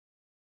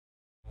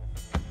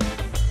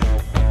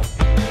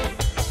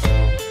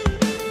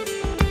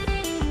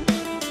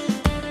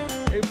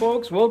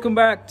folks, welcome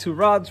back to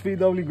Rod's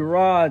VW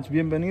Garage.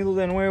 Bienvenidos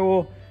de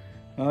nuevo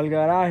al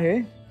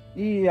garaje.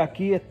 Y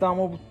aquí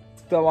estamos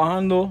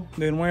trabajando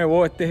de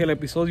nuevo. Este es el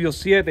episodio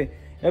 7,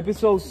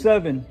 episode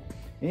 7.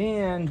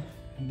 And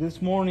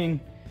this morning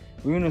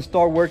we're going to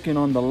start working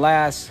on the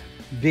last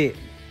bit.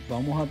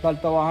 Vamos a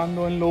estar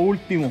trabajando en lo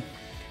último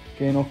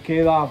que nos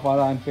queda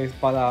para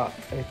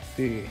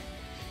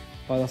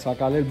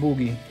sacar el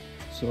buggy.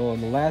 So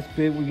the last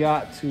bit we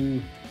got to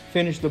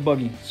finish the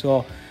buggy.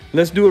 So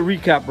let's do a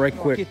recap right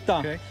quick.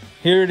 Okay.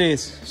 Here it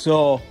is.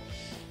 So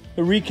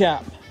a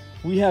recap.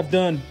 We have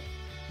done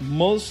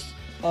most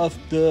of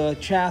the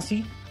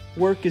chassis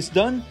work is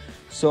done.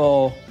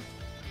 So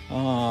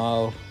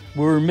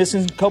we're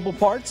missing a couple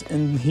parts,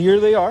 and here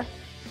they are.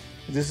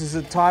 This is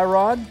a tie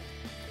rod.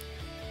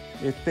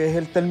 Este es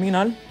el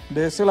terminal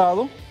de ese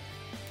lado.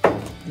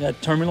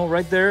 That terminal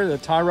right there, the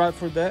tie rod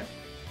for that.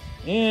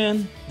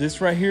 And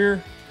this right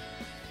here,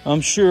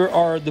 I'm sure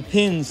are the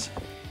pins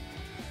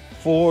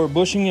for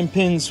bushing and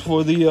pins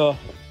for the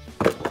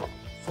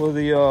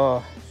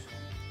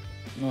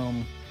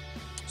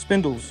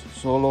spindles.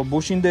 So los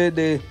bushing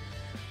de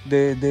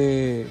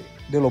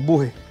los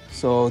bujes.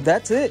 So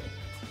that's it.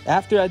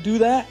 After I do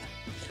that,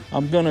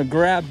 I'm gonna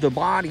grab the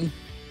body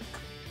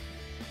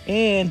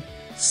and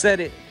set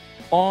it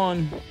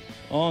on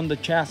the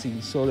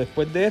chassis. So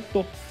después de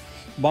esto,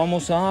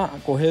 vamos a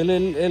coger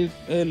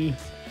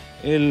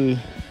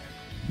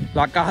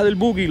la caja del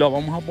buggy, la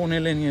vamos a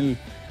poner en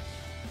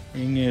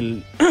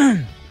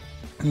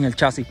el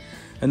chasis.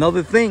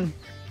 Another thing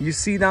you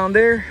see down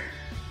there,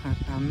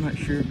 I'm not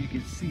sure if you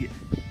can see it,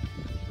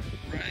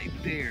 right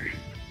there,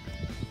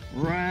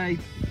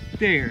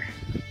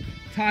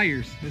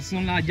 tires. Esas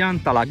son las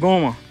llantas, la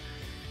goma,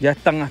 ya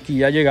están aquí,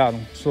 ya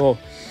llegaron. So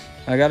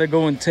I gotta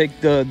go and take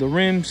the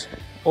rims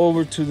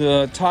over to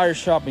the tire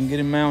shop and get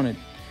them mounted,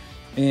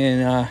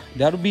 and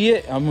that'll be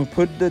it. I'm gonna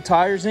put the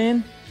tires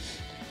in,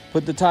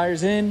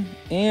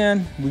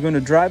 and we're gonna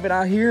drive it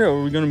out here,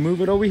 or we're gonna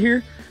move it over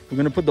here. We're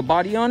gonna put the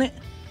body on it,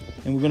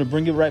 and we're gonna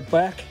bring it right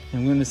back,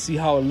 and we're gonna see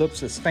how it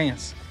looks at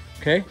stance.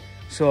 Okay,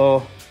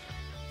 so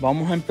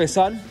vamos a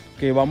empezar,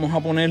 que vamos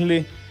a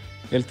ponerle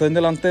el tren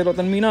delantero a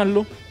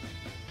terminarlo,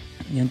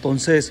 y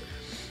entonces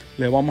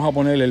le vamos a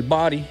poner el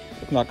body,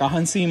 la caja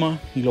encima,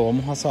 y lo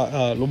vamos a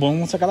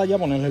sacar allá,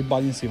 ponerle el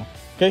body encima.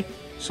 Okay,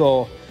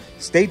 so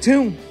stay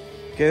tuned,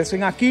 quédense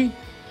aquí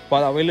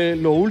para ver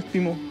lo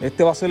último.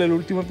 Este va a ser el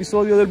último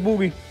episodio del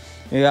buggy.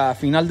 Al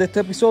final de este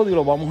episodio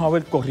lo vamos a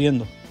ver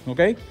corriendo.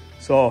 Okay,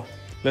 so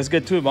let's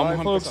get to it. Vamos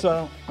a folks,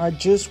 I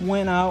just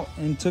went out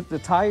and took the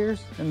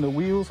tires and the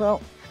wheels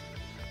out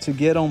to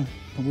get them.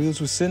 The wheels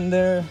were sitting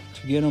there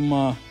to get them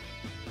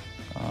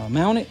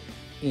mounted,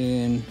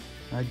 and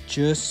I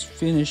just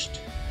finished,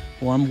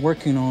 or I'm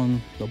working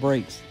on the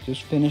brakes.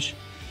 Just finished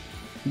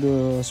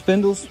the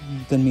spindles.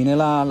 Terminé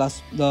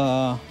los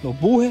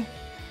bujes,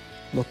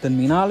 los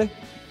terminales,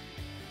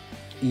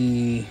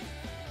 y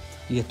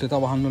estoy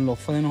trabajando en los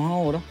frenos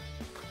ahora.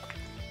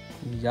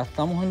 Y ya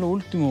estamos en lo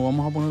último.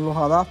 Vamos a poner los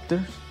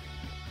adapters.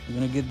 We're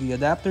gonna get the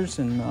adapters,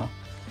 and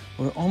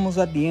we're almost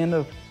at the end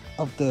of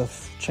the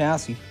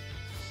chassis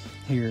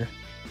here.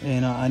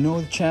 And I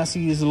know the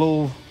chassis is a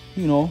little,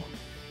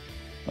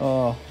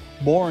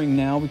 boring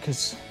now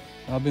because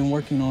I've been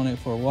working on it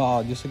for a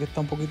while. Yo sé que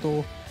está un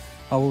poquito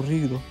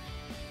aburrido,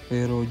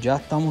 pero ya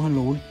estamos en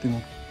lo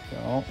último.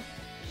 So,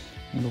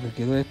 lo que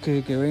quiero es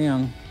que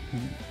vean.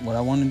 What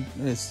I wanted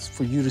is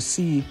for you to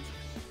see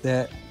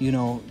that,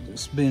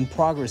 there's been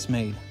progress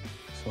made.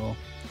 So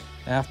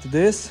after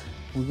this,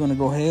 we're going to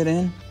go ahead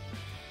and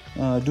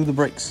do the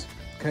brakes.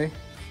 Okay.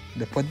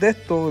 Después de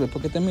esto,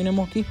 después que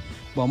terminemos aquí,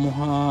 vamos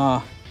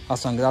a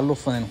sangrar los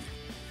frenos.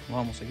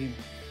 Vamos, seguimos.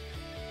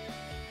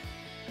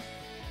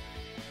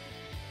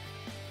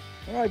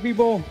 All right,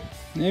 people.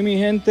 Hey, mi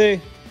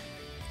gente.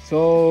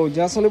 So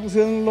ya se le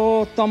pusieron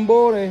los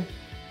tambores.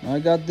 I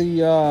got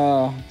the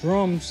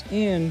drums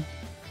in,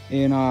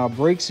 and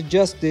brakes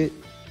adjusted,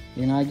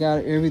 and I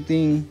got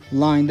everything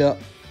lined up.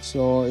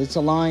 So it's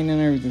aligned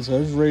and everything, so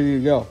it's ready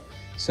to go.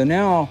 So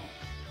now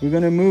we're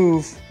gonna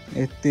move,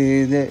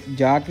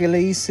 ya que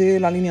le hice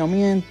el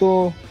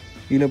alineamiento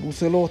y le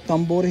puse los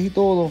tambores y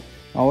todo,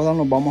 ahora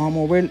nos vamos a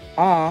mover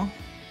a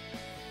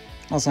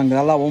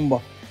sangrar la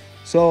bomba.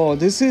 So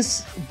this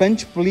is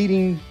bench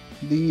bleeding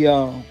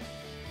the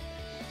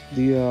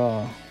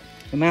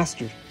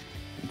master.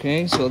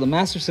 Okay, so the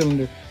master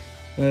cylinder,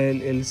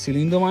 el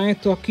cilindro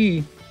maestro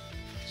aquí.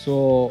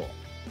 So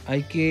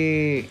hay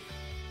que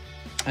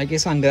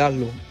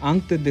sangrarlo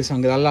antes de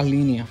sangrar las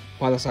líneas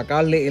para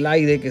sacarle el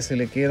aire que se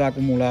le queda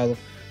acumulado.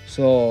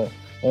 So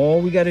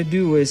all we got to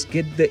do is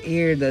get the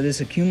air that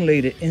is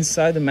accumulated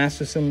inside the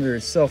master cylinder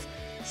itself,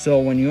 so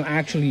when you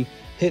actually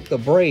hit the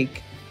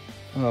brake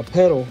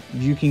pedal,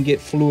 you can get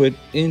fluid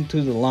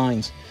into the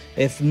lines.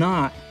 If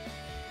not,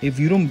 if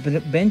you don't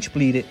bench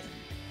bleed it,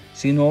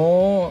 si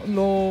no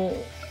lo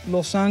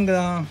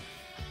sangra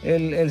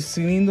el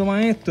cilindro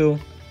maestro,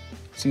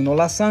 si no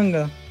la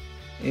sangra,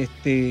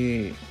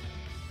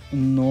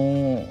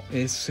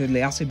 se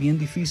le hace bien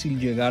difícil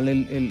llegar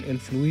el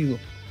fluido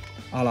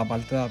a la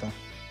parte de atrás.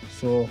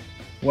 So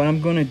what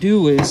I'm gonna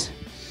do is,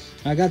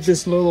 I got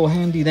this little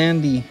handy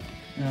dandy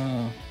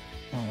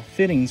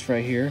fittings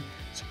right here.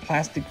 It's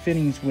plastic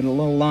fittings with a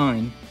little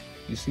line.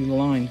 You see the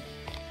line?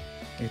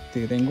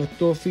 Tengo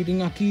estos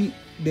fittings aquí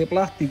de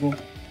plástico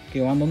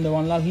que van donde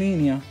van las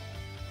líneas,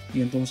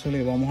 y entonces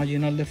le vamos a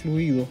llenar de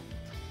fluido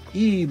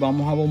y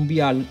vamos a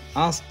bombear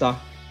hasta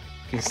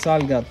que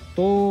salga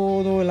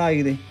todo el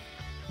aire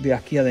de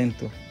aquí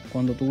adentro.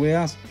 Cuando tú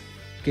veas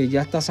que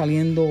ya está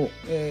saliendo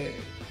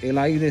el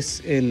aire,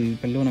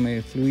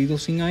 el fluido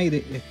sin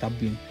aire, estás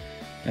bien.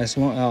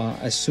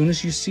 As soon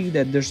as you see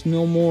that there's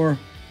no more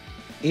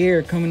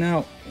air coming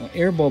out,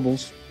 air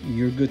bubbles,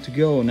 you're good to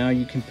go. Now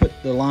you can put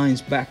the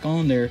lines back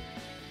on there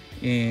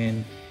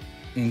and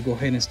go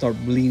ahead and start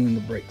bleeding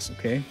the brakes.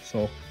 Okay,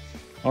 so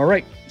all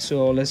right,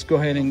 so let's go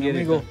ahead and get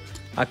it.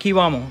 Aquí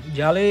vamos,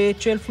 ya le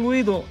eché el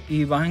fluido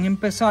y van a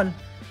empezar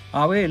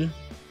a ver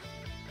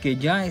que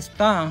ya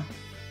está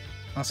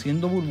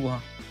haciendo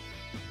burbuja.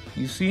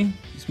 You see,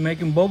 it's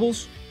making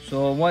bubbles.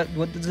 So what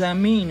does that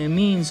mean? It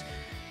means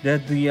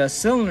that the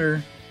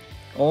cylinder,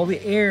 all the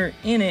air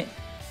in it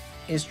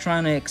is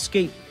trying to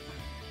escape.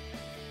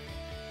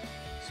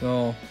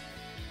 So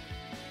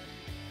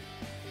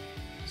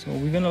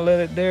we're gonna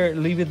let it there,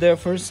 leave it there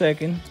for a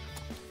second,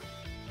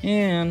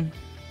 and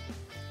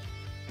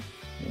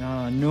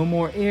no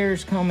more air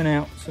is coming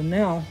out.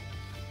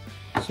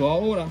 So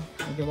ahora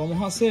lo que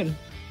vamos a hacer,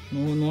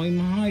 no hay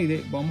más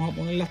aire, vamos a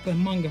poner las tres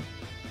mangas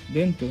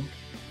dentro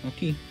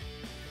aquí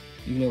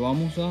y le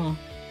vamos a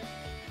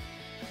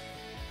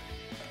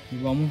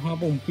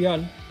pompear.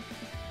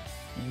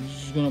 We're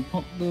just gonna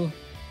pump the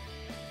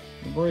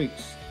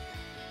brakes.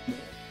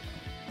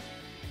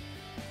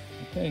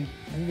 Okay,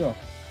 here we go.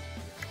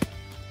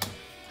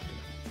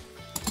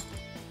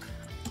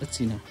 Let's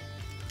see now.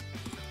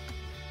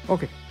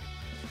 Okay,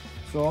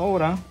 so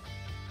ahora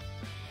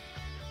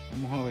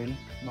vamos a ver,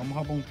 vamos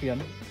a pompear.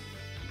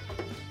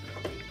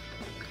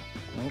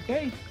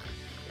 Okay.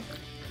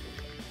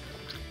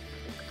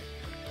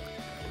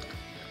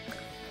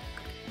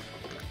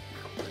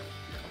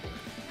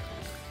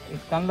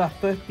 Están las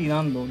tres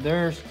tirando.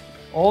 There's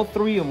all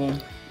three of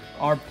them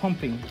are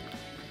pumping.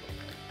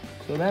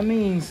 So that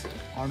means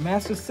our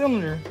master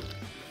cylinder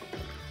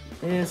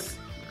is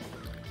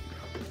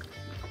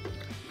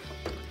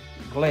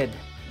bled.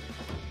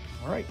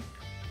 All right.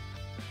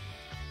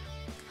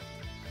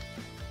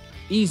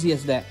 Easy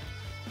as that.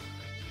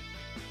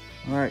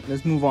 All right,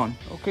 let's move on.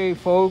 Okay,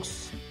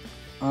 folks.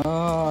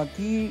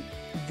 Aquí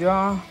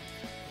ya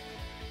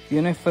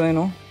tiene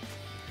freno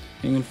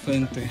en el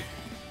frente.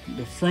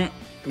 The front,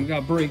 we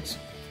got brakes.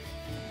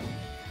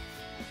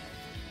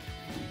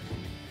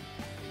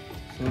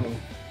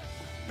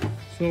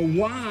 So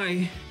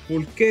why?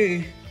 ¿Por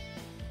qué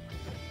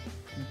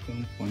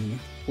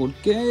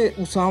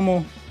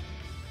usamos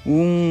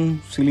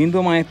un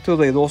cilindro maestro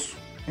de dos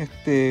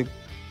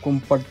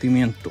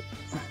compartimientos?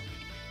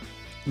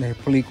 Les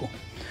explico.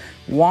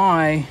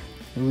 Why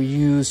we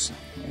use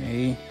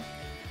a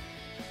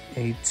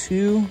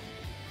two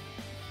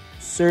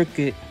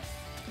circuit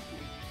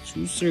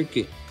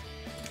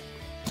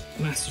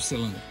master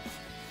cylinder?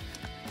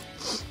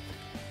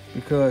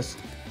 Because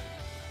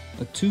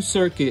a two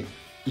circuit,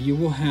 you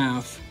will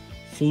have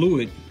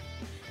fluid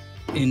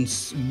in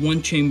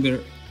one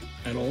chamber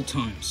at all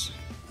times.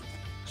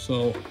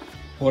 So,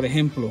 for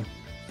example,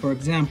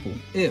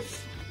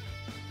 if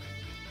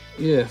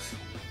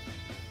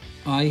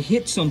I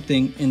hit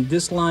something and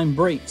this line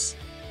breaks,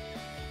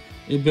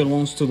 it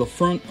belongs to the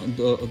front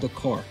of the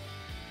car.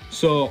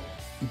 So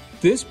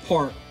this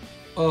part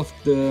of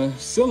the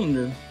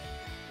cylinder,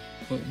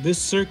 this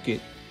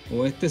circuit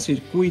o este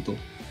circuito,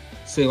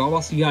 se va a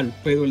vaciar,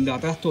 pero el de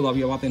atrás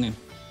todavía va a tener,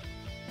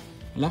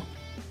 ¿verdad?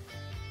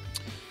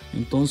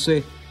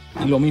 Entonces,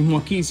 y lo mismo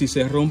aquí, si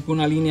se rompe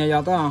una línea allá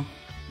atrás,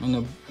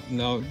 en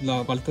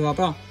la parte de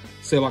atrás,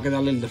 se va a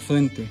quedar el de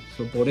frente.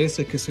 So, por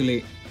eso es que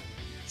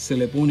se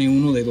le pone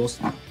uno de dos.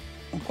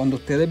 Cuando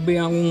ustedes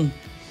vean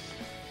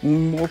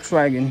un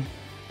Volkswagen,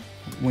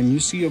 when you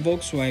see a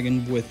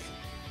Volkswagen with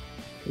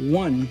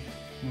one,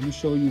 let me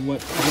show you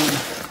what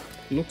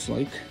one looks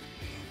like.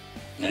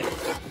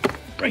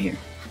 Right here.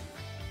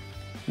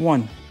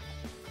 One.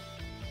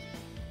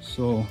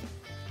 So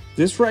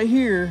this right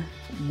here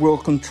will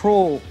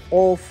control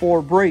all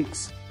four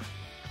brakes,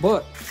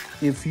 but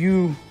if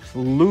you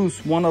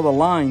lose one of the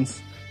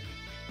lines,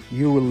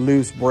 you will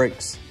lose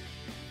brakes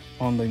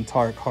on the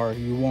entire car.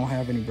 You won't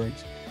have any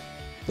brakes.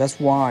 That's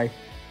why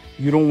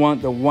you don't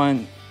want the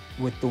one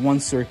with the one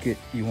circuit,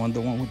 you want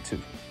the one with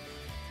two.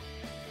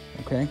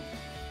 Okay,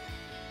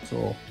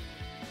 so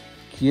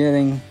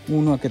quieren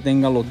uno que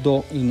tenga los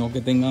dos y no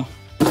que tenga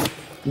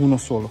uno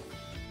solo.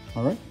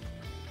 All right,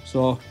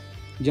 so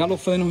ya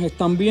los frenos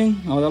están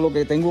bien. Ahora lo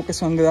que tengo que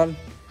sangrar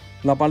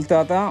la parte de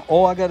atrás.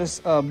 All I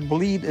gotta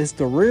bleed is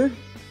the rear,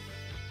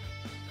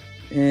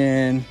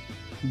 and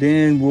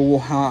then we will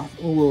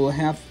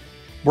have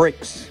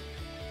brakes.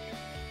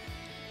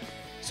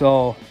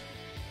 So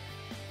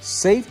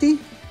safety,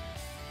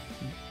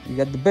 you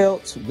got the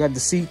belts, you got the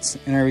seats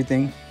and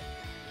everything.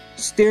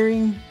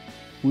 Steering,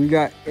 we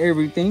got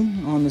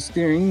everything on the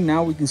steering.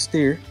 Now we can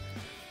steer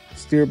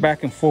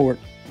back and forward.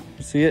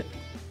 You see it?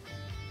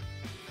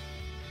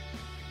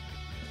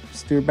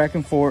 Steer back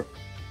and forward.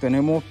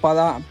 Tenemos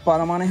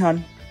para manejar.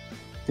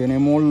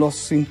 Tenemos los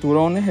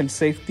cinturones, el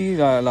safety,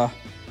 la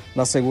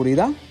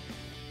seguridad.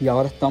 Y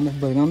ahora estamos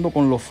bregando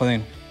con los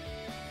frenos.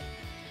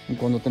 Y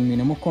cuando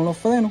terminemos con los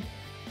frenos,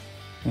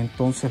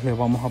 entonces le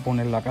vamos a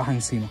poner la caja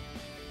encima.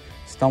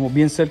 Estamos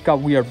bien cerca.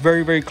 We are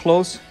very, very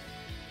close.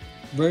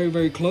 Very,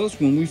 very close.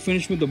 When we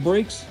finish with the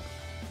brakes,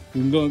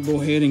 we're going to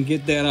go ahead and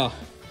get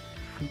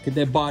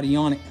that body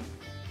on it.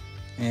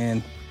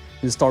 And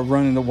just start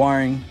running the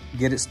wiring,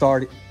 get it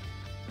started.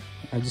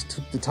 I just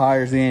took the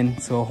tires in,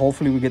 so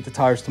hopefully we get the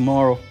tires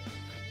tomorrow.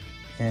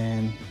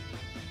 And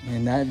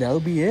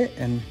that'll be it.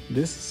 And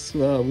this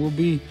will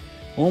be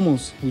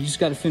almost. We just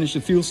got to finish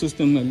the fuel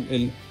system,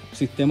 el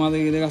sistema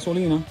de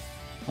gasolina.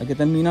 Hay que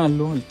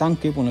terminarlo, el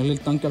tanque, ponerle el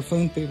tanque al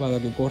frente para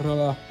que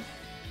corra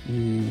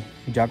y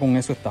ya con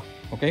eso está.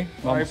 Okay.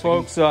 All right,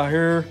 folks.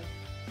 Here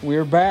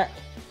we're back,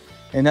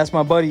 and that's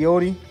my buddy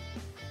Odi.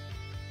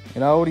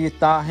 El Odi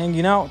está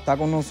hanging out, está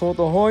con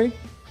nosotros hoy.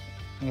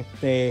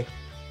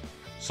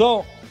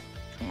 So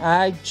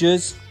I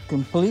just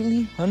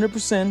completely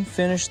 100%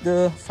 finished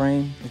the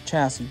frame, the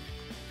chassis.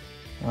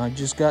 I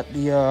just got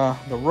the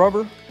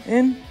rubber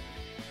in.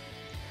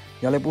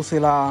 Ya le puse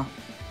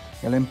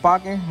el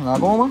empaque, la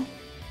goma.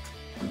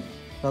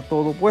 Está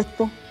todo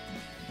puesto.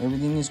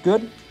 Everything is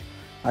good.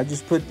 I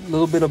just put a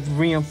little bit of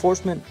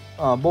reinforcement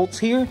bolts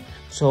here,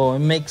 so it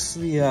makes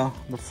the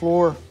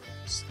floor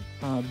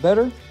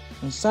better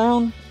and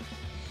sound.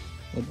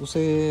 Le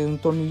puse un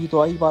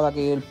tornillito ahí para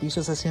que el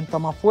piso se sienta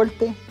más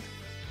fuerte.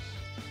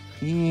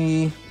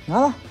 Y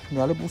nada,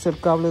 ya le puse el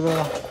cable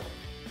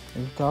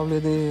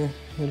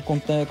del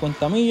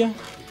contamilla.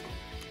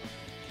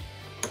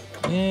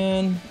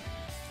 And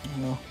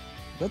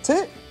that's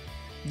it.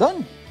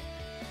 Done.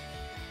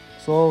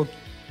 So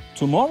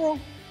tomorrow,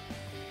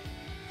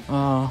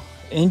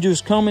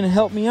 Angel's coming to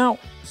help me out.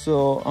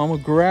 So I'm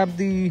gonna grab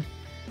the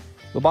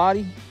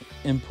body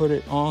and put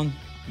it on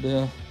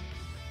the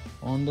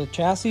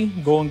chassis.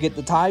 Go and get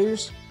the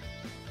tires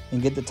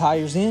and get the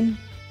tires in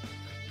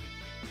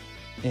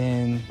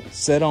and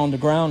set on the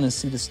ground and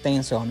see the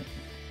stance on it.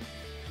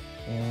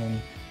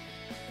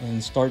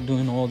 And start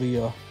doing all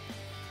the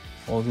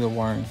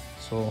wiring.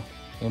 So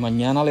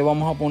mañana le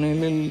vamos a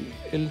poner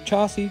el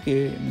chasis,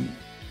 que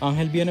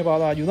Ángel viene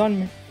para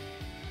ayudarme,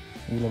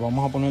 y le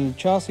vamos a poner el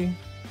chasis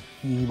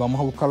y vamos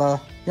a buscar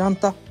la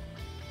llanta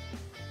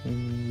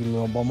y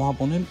lo vamos a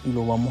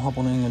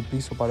poner en el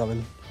piso para ver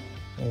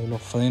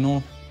los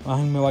frenos.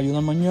 Ángel me va a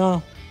ayudar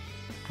mañana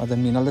a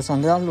terminar de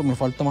sangrarlo. Me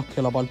falta más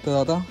que la parte de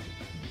atrás.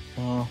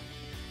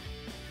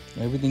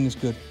 Everything is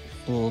good.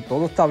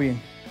 Todo está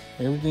bien.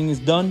 Everything is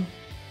done,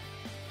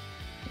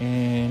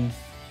 and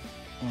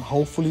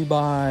hopefully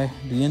by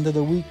the end of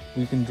the week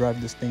we can drive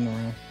this thing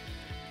around.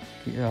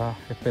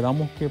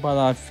 Esperamos que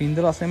para el fin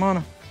de la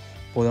semana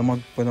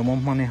podemos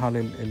manejar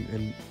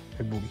el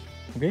buggy.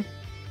 Okay,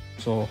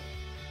 so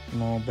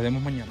nos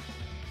veremos mañana.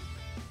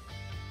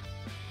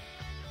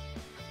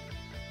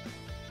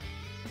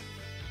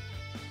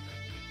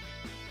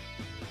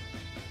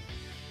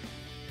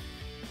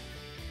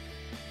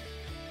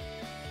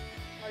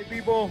 Hi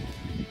people,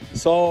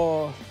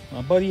 so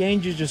my buddy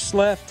Angel just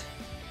left,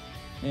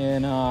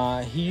 and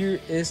here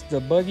is the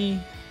buggy,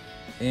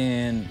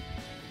 and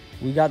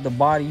we got the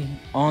body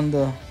on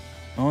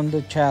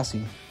the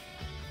chassis.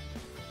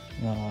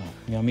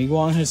 Mi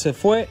amigo Ángel se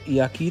fue y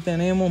aquí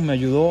me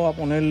ayudó a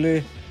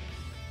ponerle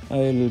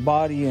el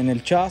body en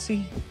el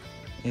chasis.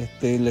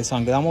 Le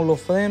sangramos los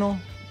frenos.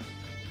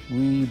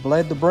 We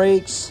bled the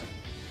brakes.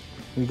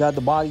 We got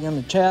the body on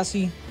the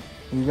chassis.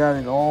 We got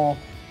it all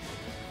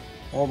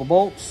the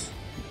bolts.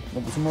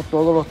 Le pusimos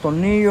todos los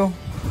tornillos.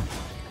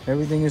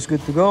 Everything is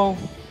good to go.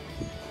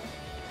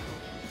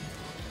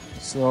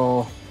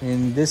 So,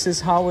 and this is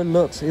how it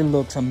looks. It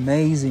looks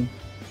amazing.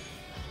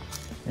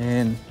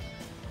 And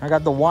I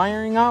got the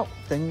wiring out.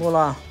 Tengo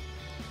la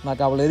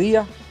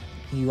cablería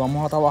y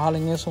vamos a trabajar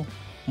en eso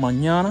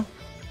mañana.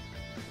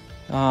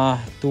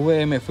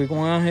 Me fui con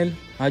Ángel.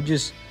 I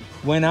just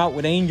went out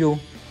with Angel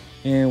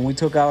and we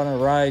took out a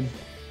ride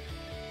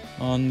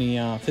on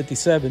the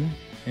 57,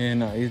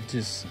 and it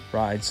just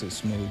rides so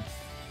smooth.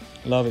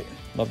 Love it.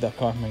 Love that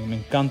car. Me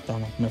encanta.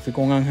 Me fui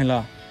con Ángel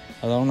a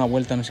dar una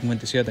vuelta en el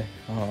 57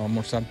 a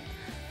almorzar.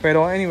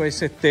 Pero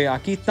anyways,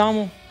 aquí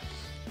estamos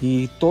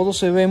y todo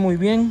se ve muy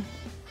bien.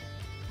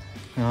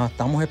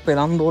 Estamos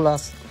esperando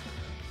las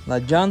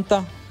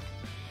llantas,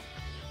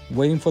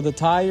 waiting for the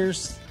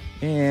tires,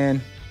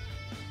 and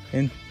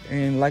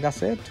like I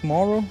said,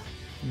 tomorrow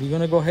we're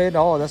gonna go ahead.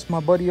 Oh, that's my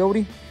buddy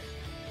Odi.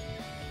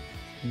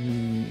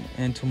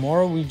 And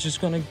tomorrow we're just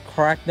gonna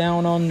crack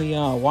down on the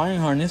wiring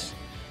harness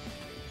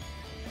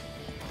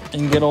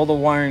and get all the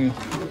wiring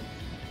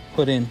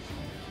put in.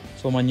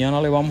 So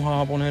mañana le vamos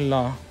a poner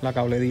la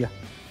cablería.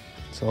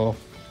 So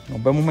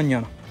nos vemos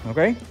mañana,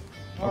 okay?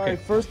 All right,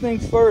 first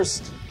things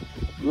first,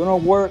 we're gonna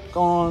work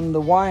on the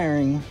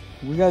wiring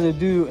we got to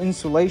do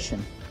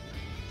insulation.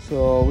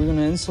 So we're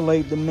gonna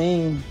insulate the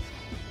main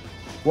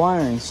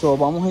wiring. So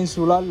vamos a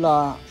insular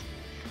la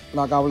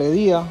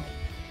cablería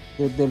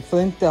desde el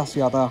frente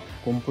hacia atrás,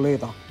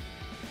 completa.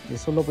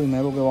 Eso es lo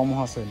primero que vamos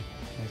a hacer.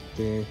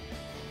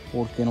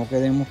 Porque no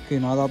queremos que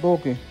nada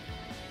toque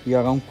y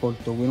haga un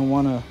corto. We don't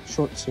want to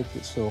short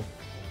circuit. So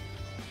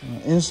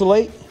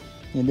insulate,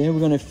 and then we're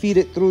going to feed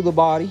it through the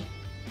body,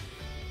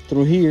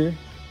 through here,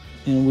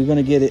 and we're going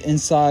to get it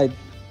inside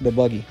the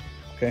buggy.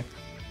 Okay.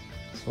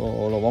 So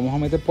lo vamos a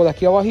meter por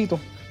aquí abajito,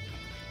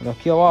 por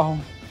aquí abajo,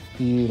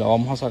 y la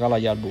vamos a sacar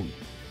allá al buggy.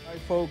 All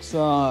right, folks.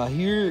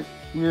 Here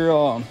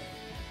we're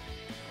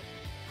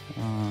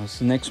it's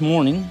the next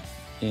morning,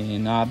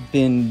 and I've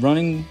been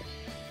running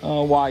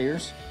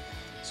wires.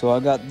 So I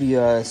got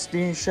the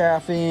steering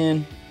shaft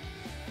in,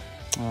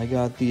 I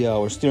got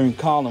the steering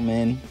column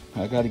in.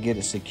 I got to get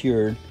it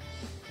secured.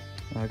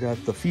 I got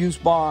the fuse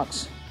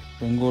box,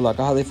 tengo la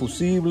caja de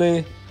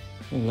fusible,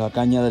 la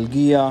caña del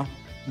guía,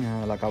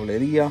 la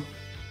cablería.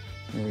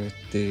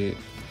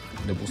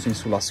 Le puse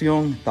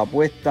insulación, está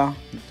puesta.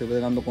 Estoy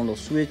bregando con los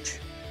switch,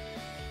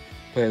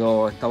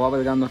 pero estaba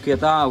bregando aquí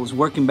atrás. I was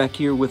working back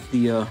here with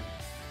the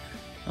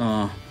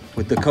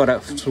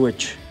cutout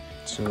switch,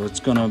 so it's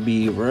gonna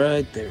be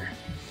right there.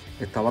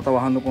 Estaba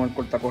trabajando con el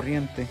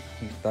cortacorriente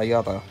y está allá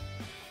atrás.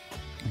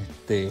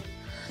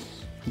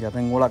 Ya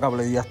tengo la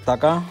cablería hasta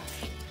acá.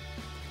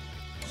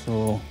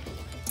 So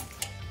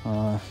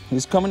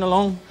it's coming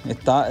along.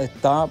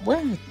 Está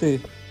pues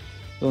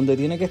donde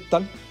tiene que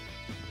estar.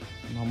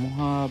 Vamos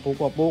a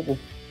poco,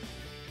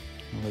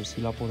 a ver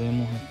si la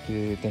podemos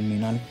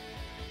terminar.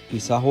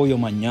 Quizás hoy o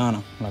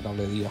mañana la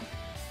cablería.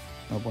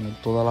 Voy a poner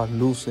todas las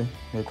luces,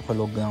 voy a coger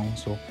los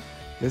grounds. So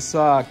let's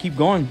keep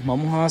going.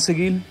 Vamos a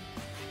seguir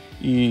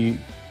y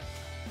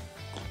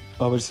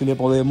a ver si le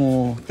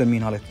podemos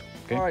terminar esto.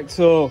 Okay? All right,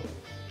 so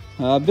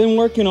I've been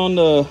working on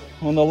the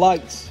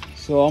lights.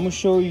 So I'm gonna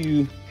show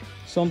you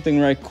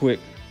something right quick.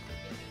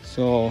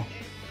 So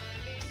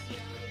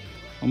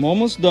I'm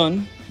almost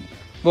done.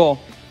 Well,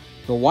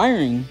 the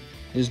wiring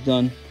is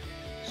done.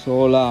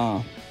 So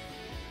la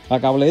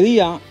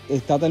cablería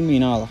está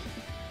terminada.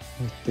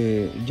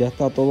 Ya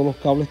está todos los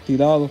cables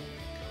tirados.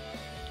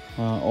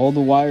 All the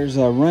wires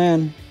are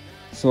ran.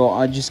 So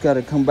I just got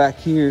to come back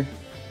here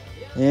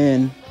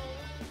and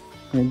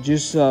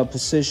just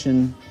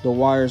position the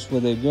wires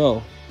where they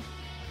go.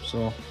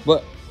 So,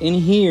 but in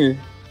here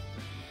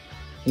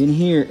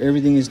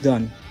everything is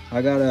done.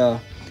 I got a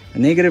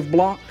negative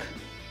block.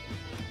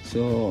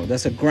 So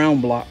that's a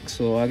ground block.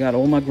 So I got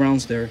all my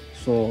grounds there.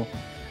 So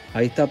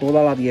ahí está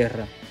toda la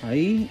tierra.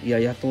 Ahí y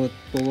allá todo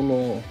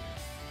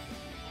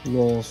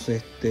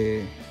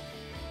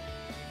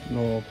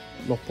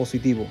los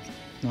positivos.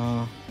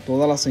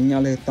 Todas las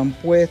señales están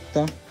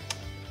puestas.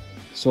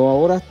 So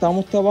ahora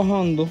estamos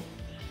trabajando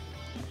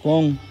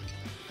con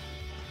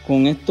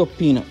estos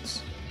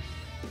peanuts.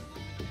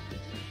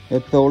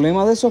 El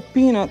problema de esos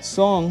peanuts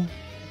son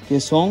que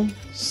son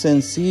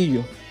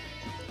sencillos.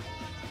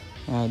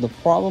 The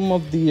problem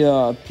of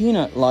the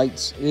peanut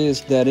lights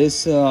is that it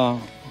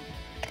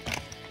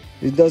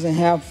doesn't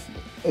have,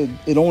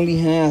 it only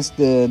has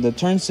the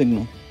turn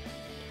signal.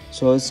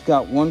 So it's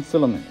got one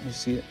filament, you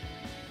see it?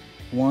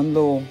 One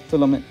little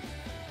filament.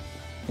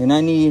 And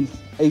I need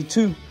a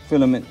 2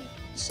 filament.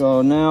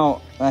 So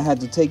now I had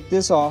to take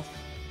this off.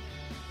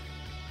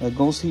 That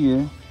goes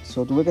here.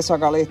 So tuve que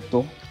sacar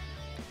esto,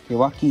 que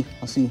va aquí,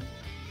 así.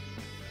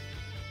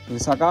 Voy a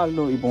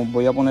sacarlo y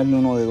voy a ponerle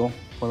uno de 2.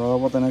 Pero ahora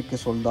voy a tener que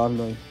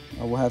soldarlo.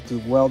 I will have to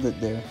weld it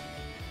there.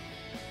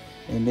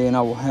 And then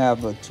I will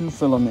have a 2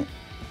 filament.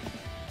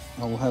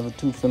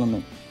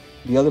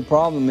 The other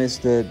problem is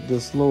that the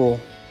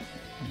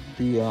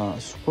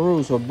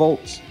screws or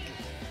bolts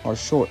are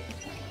short.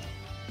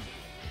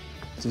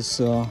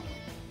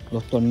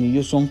 Los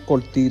tornillos son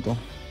cortitos.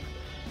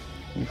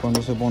 Y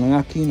cuando se ponen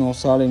aquí no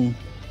salen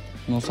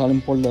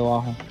por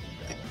debajo.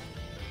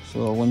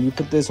 So when you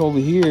put this over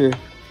here,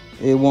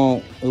 it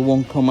won't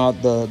come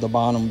out the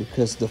bottom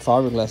because the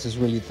fiberglass is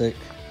really thick.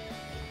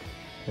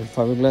 El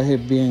fiberglass es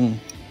bien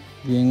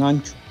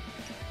ancho.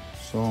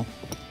 So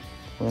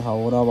pues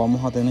ahora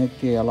vamos a tener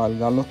que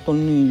alargar los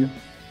tornillos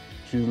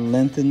to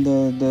lengthen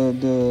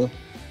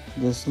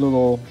this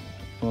little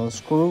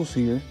screws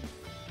here,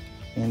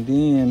 and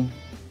then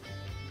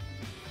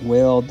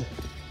weld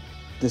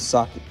this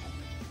socket.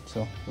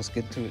 So let's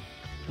get to it.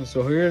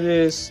 So here it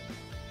is.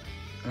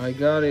 I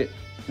got it.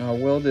 I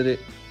welded it.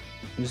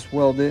 Just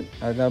welded.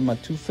 I got my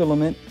 2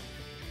 filament,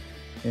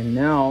 and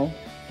now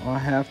I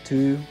have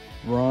to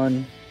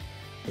run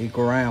a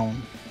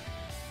ground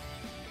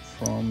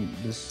from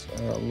this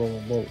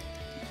little bolt.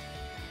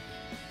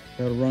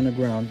 Gotta run a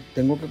ground.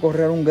 Tengo que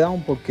correr un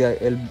ground porque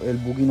el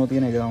buggy no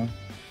tiene ground,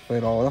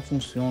 pero ahora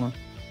funciona.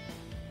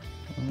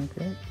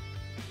 Okay.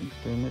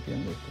 Estoy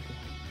metiendo esto aquí.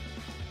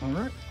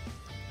 Alright.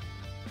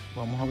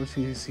 Vamos a ver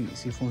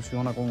si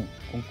funciona con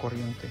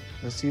corriente.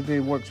 Let's see if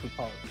it works with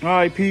power.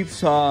 Alright,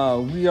 peeps,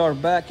 we are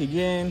back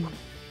again.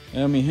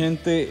 Mi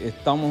gente,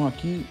 estamos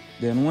aquí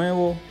de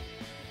nuevo.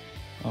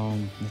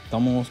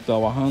 Estamos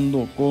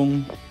trabajando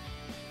con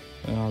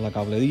la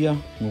cablería.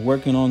 We're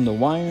working on the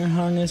wiring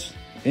harness,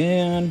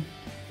 and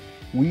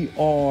we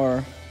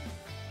are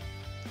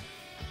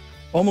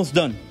almost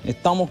done.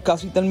 Estamos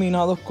casi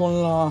terminados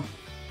con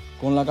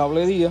la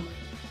cablería,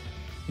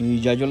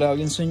 y ya yo les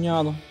había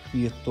enseñado,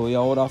 y estoy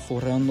ahora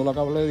forreando la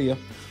cablería.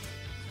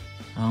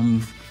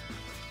 I'm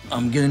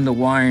getting the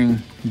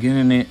wiring,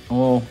 getting it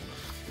all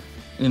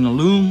in a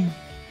loom,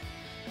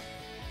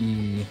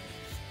 y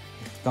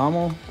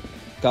estamos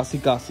casi.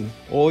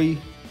 Hoy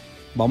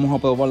vamos a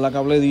probar la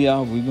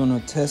cablería. We're gonna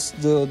test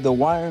the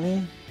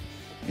wiring,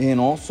 and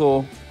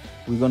also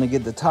we're gonna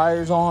get the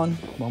tires on.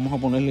 Vamos a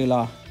ponerle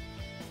la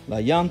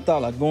llanta,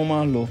 las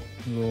gomas, los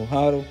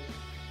aros,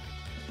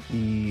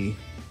 y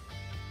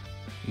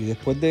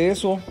después de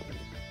eso,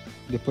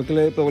 después que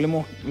le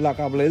probemos la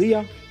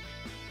cablería,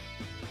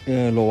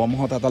 lo vamos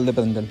a tratar de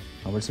prender,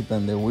 a ver si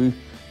prende.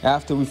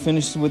 After we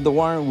finish with the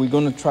wiring, we're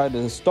gonna try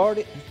to start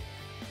it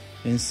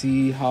and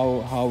see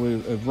how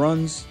it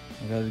runs.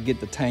 I gotta get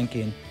the tank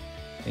in,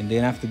 and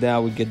then after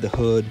that we get the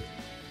hood,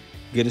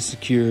 get it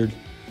secured,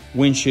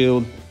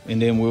 windshield,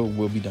 and then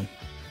we'll be done.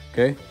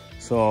 Okay,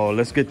 so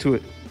let's get to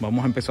it.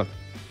 Vamos a empezar.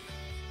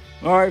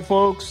 All right,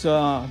 folks,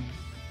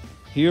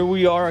 here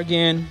we are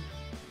again,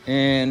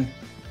 and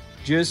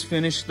just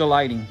finished the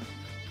lighting.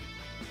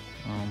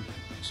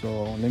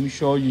 So let me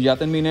show you. Ya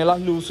terminé las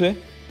luces,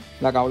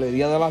 la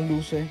cablería de las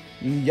luces,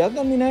 y ya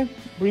terminé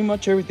pretty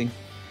much everything.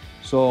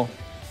 So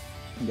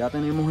ya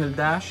tenemos el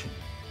dash.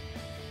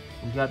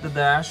 We got the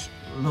dash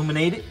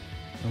illuminated,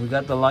 and we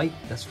got the light.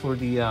 That's for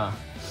the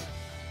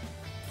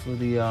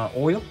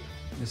oil.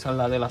 Esa es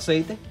la del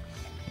aceite.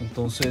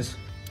 Entonces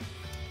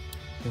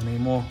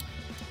tenemos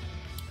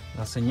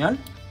la señal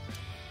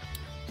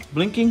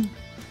blinking,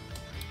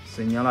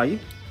 señal ahí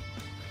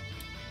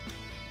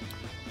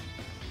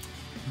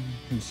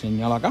y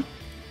señal acá.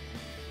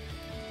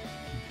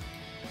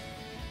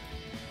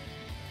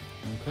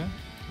 Okay,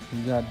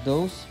 we got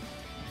those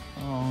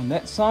on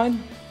that side.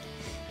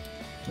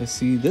 Let's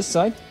see this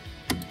side.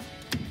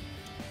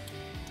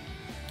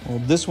 Well,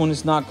 this one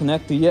is not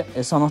connected yet.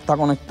 Esa no está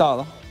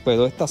conectada,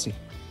 pero esta sí.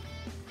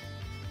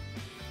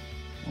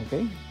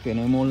 Okay,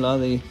 tenemos la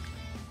de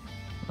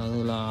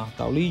la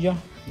tablilla,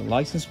 the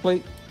license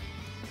plate,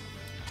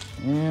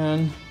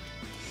 and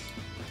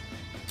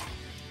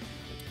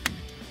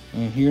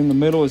here in the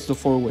middle is the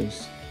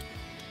 4-ways.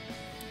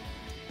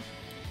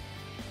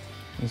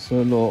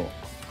 Eso es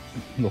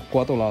los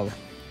 4 lados.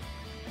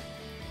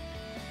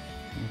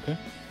 Okay,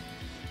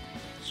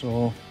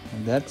 so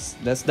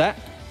that's that.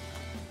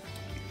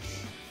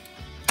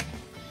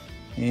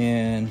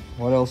 And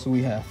what else do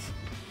we have?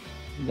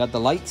 We got the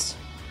lights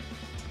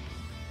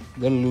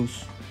de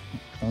luz,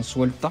 están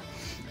sueltas,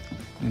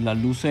 y las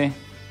luces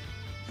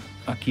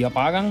aquí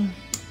apagan,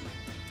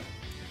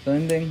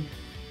 prenden,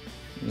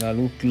 la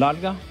luz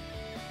larga,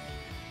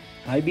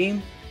 high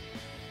beam,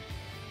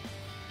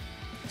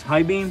 it's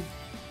high beam,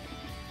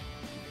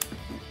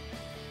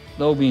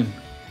 low beam.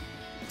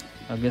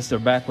 I guess they're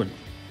backward.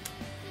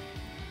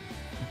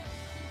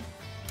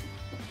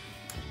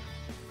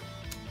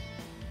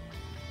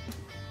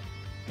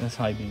 That's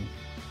high beam.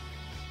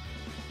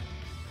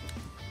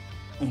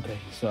 Okay,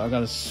 so I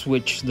gotta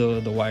switch the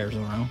wires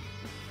around.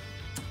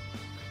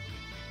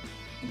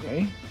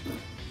 Okay.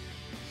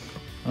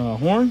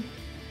 Horn,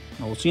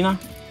 la bocina.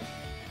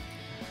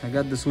 I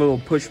got this little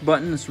push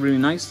button. It's really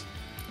nice,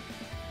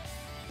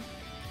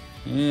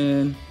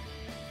 and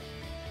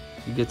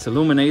it gets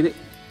illuminated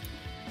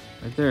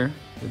right there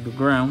with the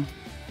ground.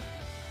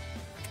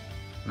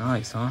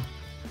 Nice, huh?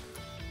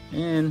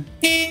 And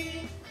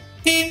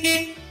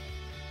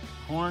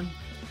horn.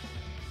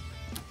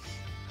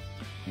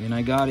 And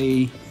I got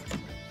a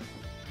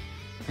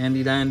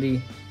handy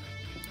dandy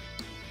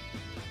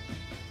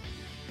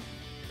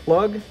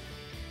plug.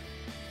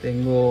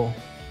 Tengo,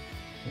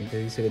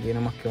 que dice que tiene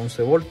más que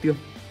 11 voltios,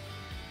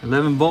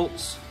 11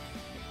 volts,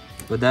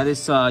 but that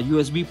is a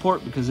USB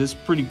port, because it's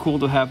pretty cool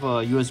to have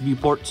USB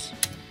ports.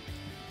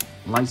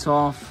 Lights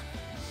off,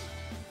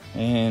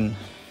 and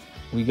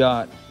we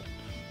got,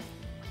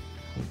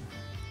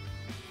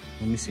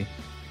 let me see,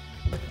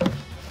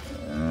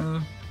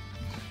 and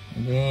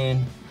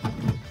then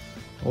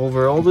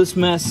over all this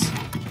mess,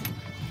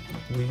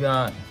 we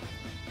got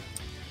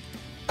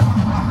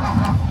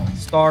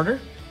starter.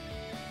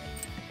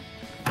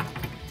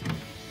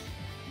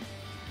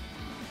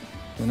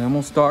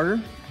 Tenemos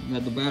starter. We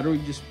got the battery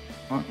just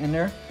in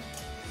there,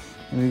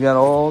 and we got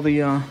all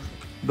the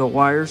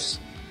wires,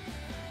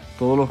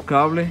 todos los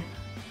cables.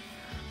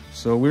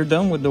 So we're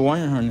done with the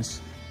wiring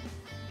harness.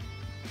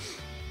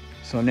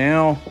 So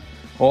now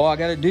all I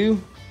gotta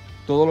do,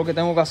 todo lo que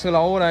tengo que hacer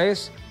ahora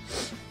es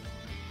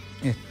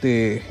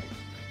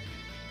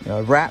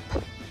wrap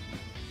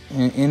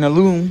in a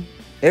loom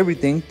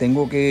everything.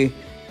 Tengo que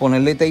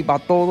ponerle tape a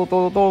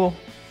todo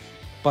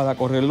para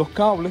correr los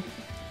cables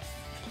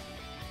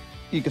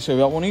y que se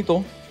vea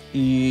bonito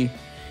y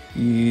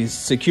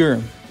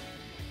secure.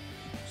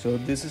 So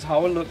this is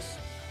how it looks,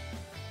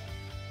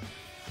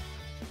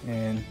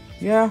 and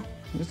yeah,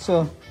 it's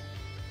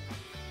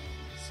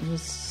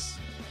it's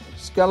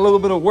got a little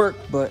bit of work,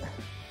 but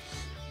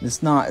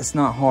it's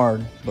not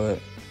hard. But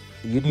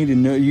you need to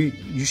know you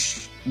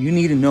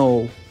need to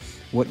know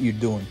what you're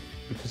doing,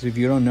 because if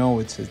you don't know,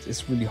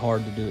 it's really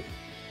hard to do it.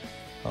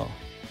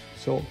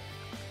 So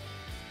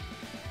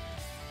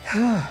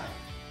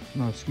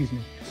no, excuse me.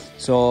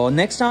 So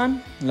next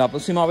time, la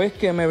próxima vez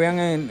que me vean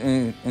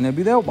en el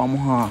video, vamos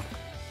a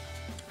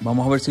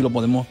ver si lo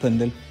podemos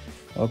prender.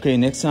 Okay,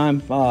 next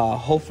time,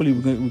 hopefully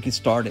we can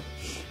start it.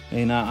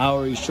 And I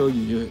already showed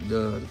you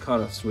the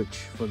cutoff switch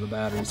for the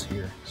batteries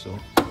here. So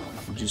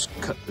we just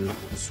cut the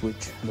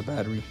switch, the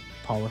battery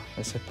power.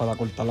 Ese es para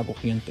cortar la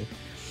corriente.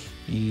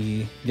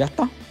 Y ya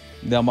está.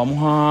 Ya vamos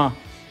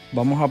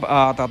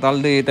a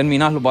tratar de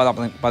terminarlo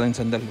para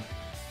encenderlo.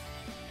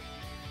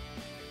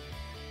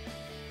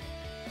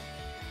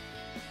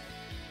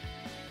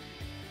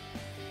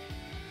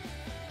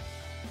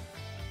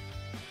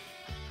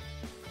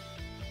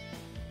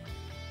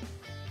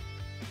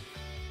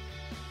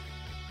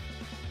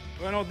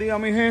 Buenos días,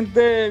 mi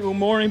gente. Good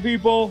morning,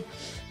 people.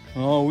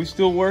 We're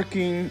still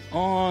working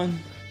on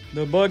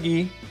the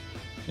buggy,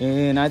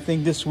 and I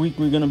think this week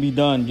we're gonna be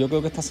done. Yo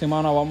creo que esta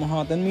semana vamos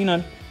a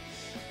terminar.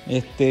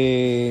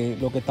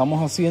 Lo que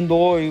estamos haciendo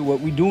hoy,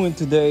 what we're doing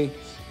today,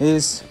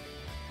 is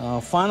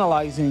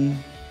finalizing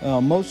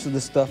most of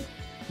the stuff.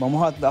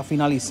 Vamos a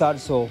finalizar.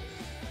 So,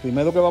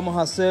 primero que vamos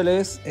a hacer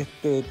es,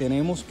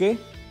 tenemos que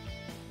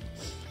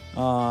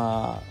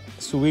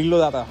subirlo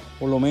de acá,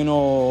 por lo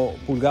menos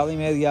pulgada y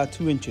media,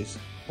 2 inches,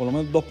 por lo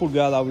menos 2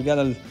 pulgadas. We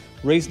gotta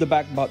raise the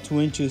back about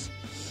 2 inches.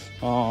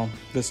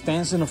 The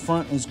stance in the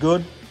front is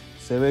good,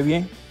 se ve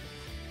bien.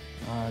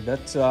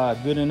 That's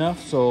good enough.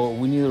 So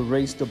we need to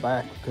raise the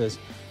back because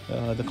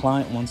the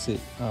client wants it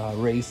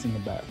raised in the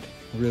back,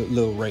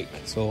 little rake.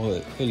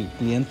 So el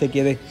cliente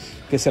quiere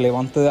que se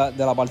levante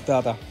de la parte de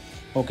atrás.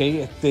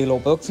 Okay, lo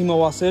próximo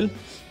va a ser,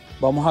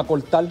 vamos a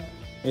cortar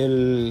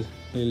el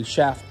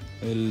shaft,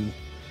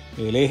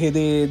 el eje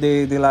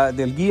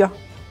del guía,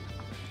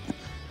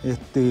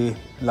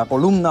 la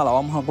columna la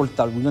vamos a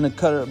cortar. We're going to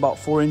cut it about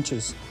 4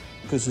 inches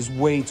because it's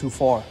way too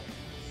far.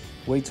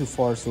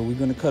 So we're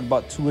going to cut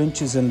about 2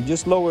 inches and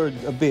just lower it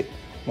a bit.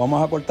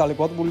 Vamos a cortarle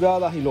 4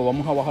 pulgadas y lo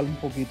vamos a bajar un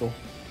poquito.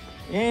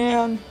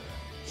 And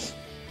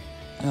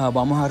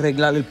vamos a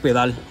arreglar el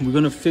pedal. We're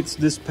going to fix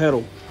this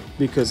pedal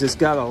because it's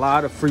got a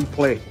lot of free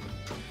play.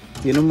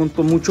 Tiene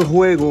mucho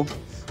juego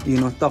y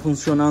no está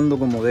funcionando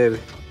como debe.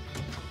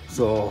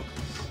 So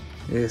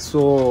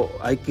eso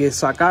hay que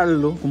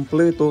sacarlo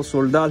completo,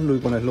 soldarlo y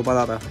ponerlo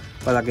para atrás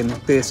para que no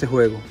esté ese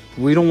juego.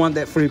 We don't want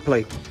that free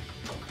play.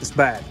 It's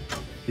bad.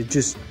 It's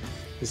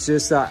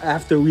just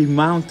after we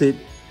mounted,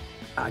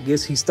 I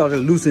guess he started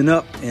loosening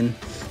up and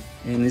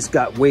it's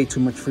got way too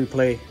much free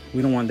play.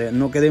 We don't want that.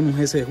 No queremos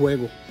ese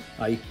juego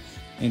ahí.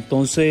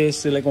 Entonces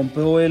se le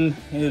compró el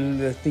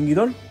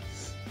extinguidor.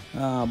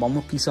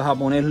 Vamos quizás a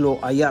ponerlo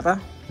ahí atrás.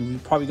 We're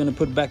probably going to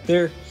put it back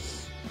there.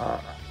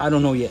 I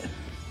don't know yet.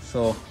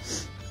 So,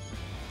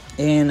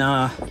 and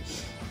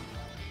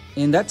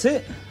that's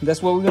it.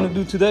 That's what we're going to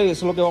do today.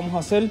 Eso es lo que vamos a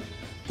hacer.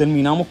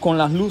 Terminamos con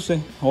las luces.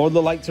 All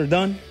the lights are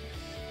done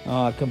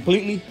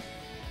completely.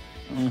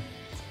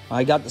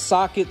 I got the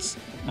sockets.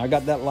 I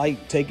got that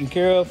light taken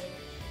care of.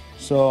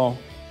 So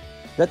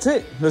that's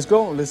it. Let's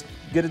go. Let's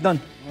get it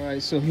done. All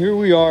right, so here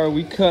we are.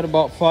 We cut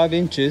about 5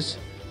 inches.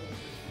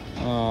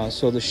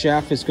 So the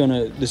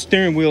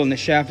steering wheel and the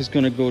shaft is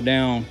gonna go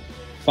down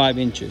 5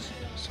 inches.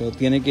 So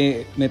tiene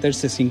que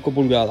meterse 5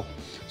 pulgadas.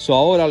 So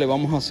ahora le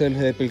vamos a hacer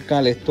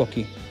replicar esto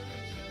aquí.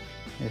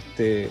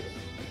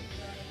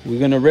 We're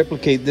gonna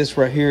replicate this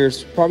right here.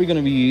 It's probably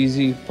gonna be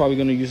easy. Probably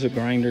gonna use a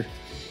grinder.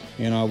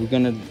 We're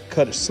gonna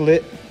cut a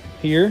slit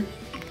here,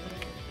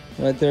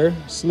 right there,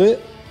 slit,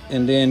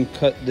 and then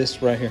cut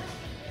this right here.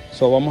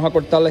 So vamos a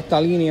cortar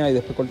esta línea y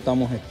después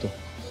cortamos esto.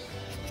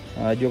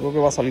 Yo creo que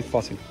va a salir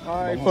fácil.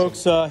 All right,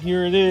 folks,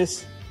 here it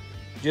is.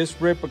 Just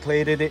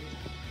replicated it,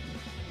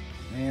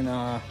 and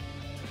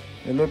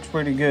it looks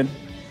pretty good.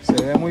 Se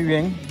ve muy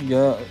bien.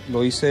 Ya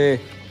lo hice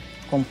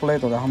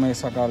completo. Déjame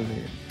sacarle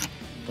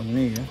el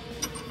tornillo.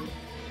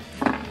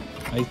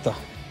 Ahí está.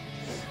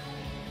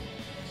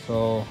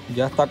 So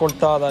ya está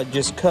cortada.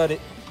 Just cut it,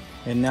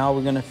 and now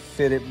we're gonna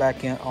fit it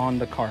back on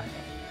the car.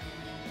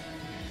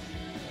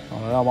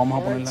 Ahora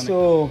vamos a ponerla.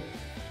 So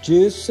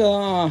just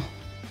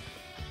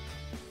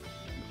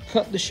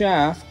cut the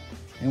shaft,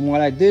 and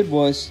what I did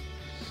was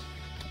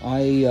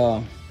I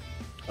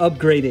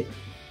upgraded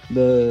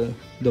the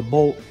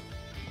bolt.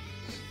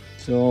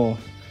 So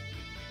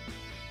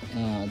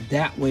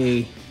that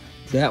way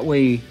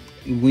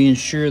we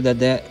ensure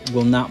that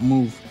will not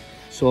move.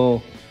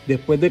 So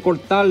después de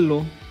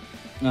cortarlo,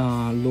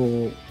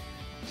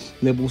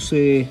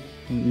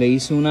 le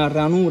hice una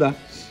ranura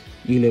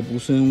y le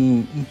puse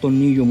un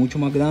tornillo mucho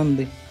más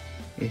grande,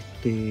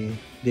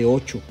 de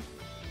 8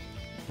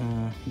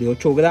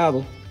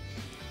 grados,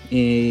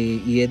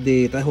 y es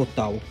de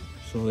 3/8.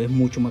 So es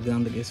mucho más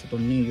grande que ese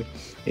tornillo.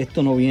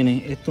 Esto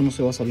no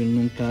se va a salir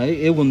nunca.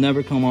 It will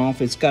never come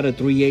off. It's got a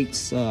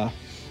 3/8, a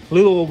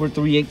little over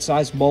 3/8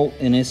 size bolt,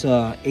 and it's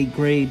 8th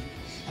grade.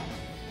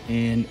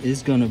 and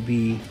it's gonna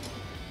be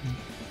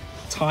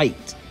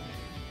tight.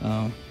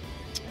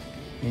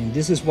 And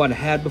this is what I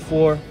had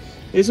before.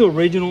 It's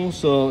original,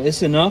 so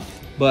it's enough.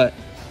 But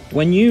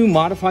when you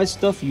modify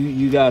stuff,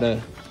 you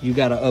gotta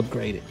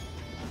upgrade it.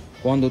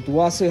 Cuando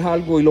tú haces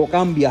algo y lo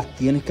cambias,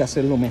 tienes que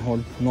hacerlo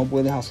mejor. No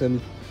puedes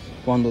hacerlo.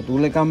 Cuando tú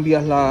le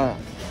cambias las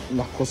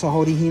cosas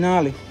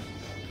originales,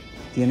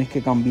 tienes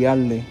que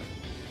cambiarle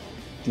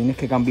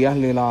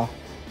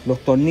los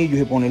tornillos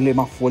y ponerle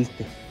más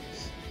fuerte.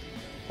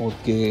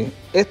 Porque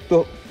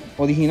esto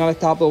original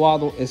está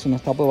aprobado, eso no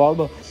está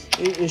aprobado.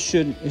 It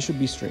should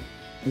be straight.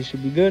 It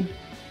should be good.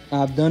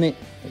 I've done it.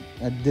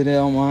 I did it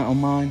on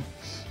mine,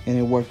 and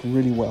it worked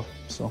really well.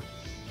 So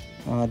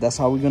that's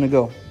how we're gonna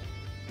go.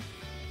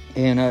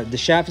 And the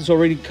shaft is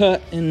already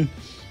cut and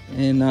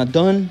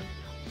done.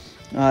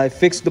 I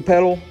fixed the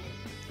pedal.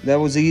 That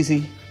was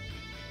easy.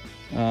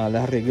 Le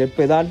arreglé el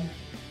pedal.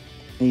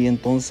 Y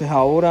entonces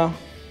ahora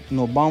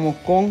nos vamos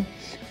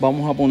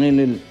a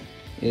poner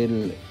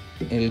el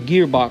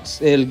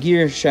gearbox, el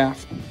gear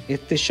shaft.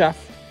 Este shaft,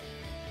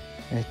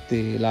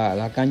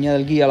 la caña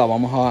del guía la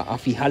vamos a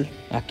fijar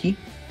aquí.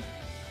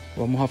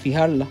 Vamos a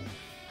fijarla.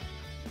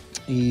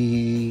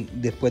 Y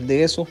después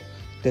de eso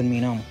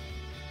terminamos.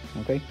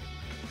 ¿Ok?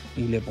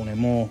 Y le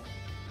ponemos,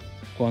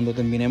 cuando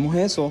terminemos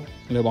eso,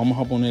 le vamos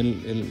a poner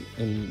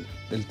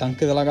el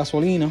tanque de la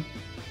gasolina.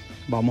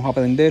 Vamos a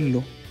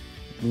prenderlo.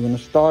 We're gonna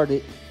start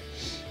it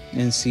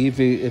and see if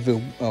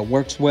it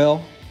works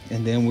well,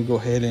 and then we go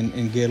ahead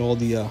and get all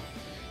the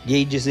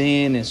gauges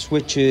in and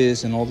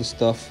switches and all the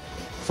stuff,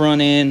 front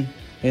end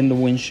and the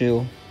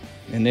windshield,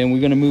 and then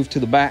we're gonna move to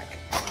the back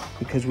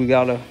because we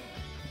gotta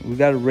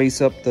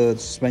race up the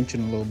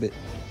suspension a little bit,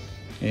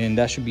 and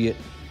that should be it.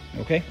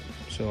 Okay,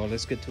 so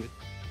let's get to it.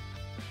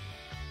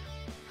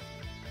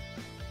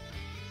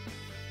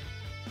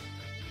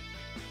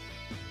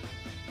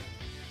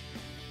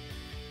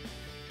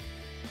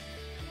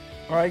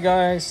 All right,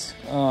 guys,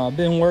 I've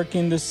been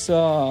working this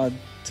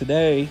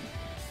today,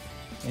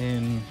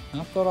 and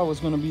I thought I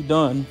was gonna be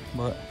done,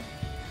 but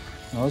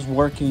I was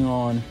working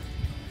on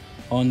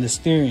the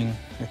steering.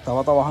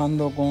 Estaba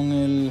trabajando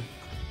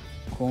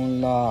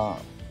con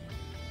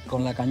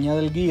la caña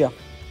del guía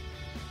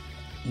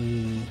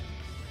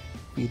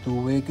y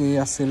tuve que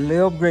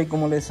hacerle upgrade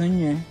como le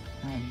enseñé.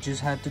 I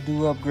just had to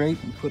do upgrade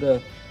and put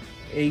a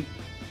 8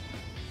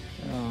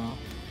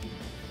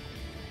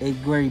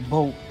 grade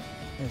bolt.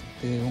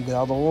 Un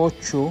grado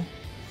 8.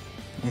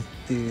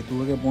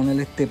 Tuve que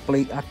ponerle este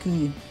plate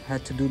aquí.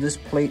 Had to do this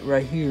plate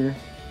right here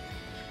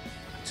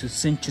to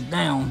cinch it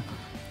down.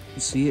 You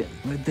see it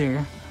right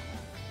there,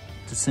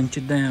 to cinch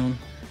it down.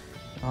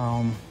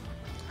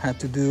 Had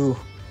to do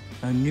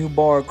a new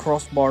bar,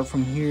 crossbar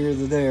from here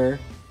to there.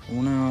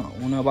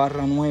 Una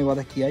barra nueva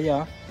de aquí a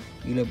allá.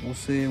 Y le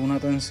puse una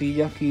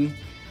trencilla aquí.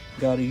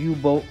 Got a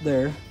U-bolt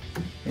there.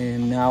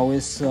 And now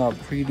it's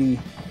pretty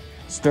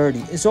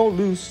sturdy. It's all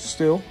loose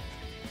still,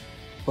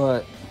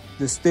 but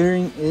the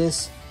steering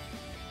is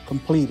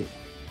completed.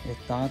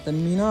 Está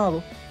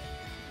terminado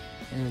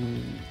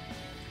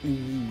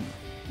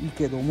y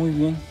quedó muy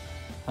bien.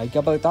 Hay que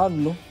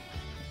apretarlo.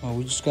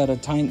 We just gotta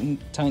tighten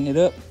it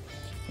up,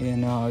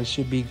 and it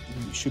should be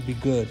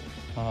good.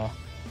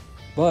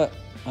 But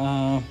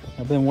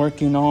I've been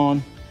working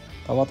on.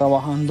 Estaba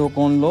trabajando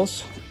con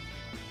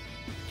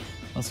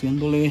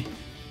haciéndole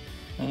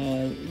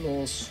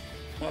los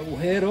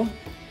agujeros,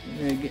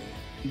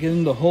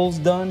 getting the holes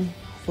done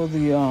for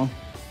the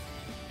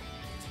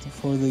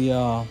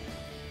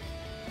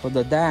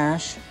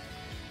dash.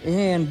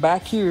 And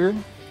back here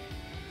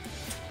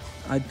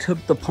I took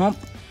the pump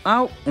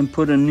out and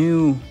put a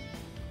new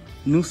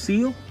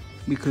seal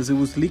because it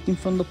was leaking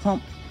from the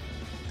pump.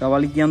 Estaba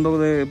liqueando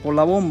por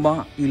la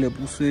bomba, y le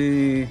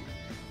puse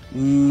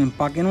un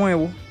empaque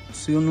nuevo,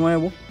 seal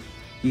nuevo,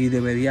 y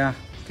debería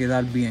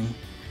quedar bien.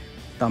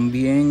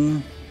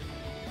 También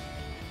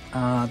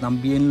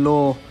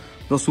lo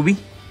subí.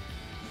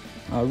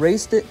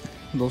 Raised it,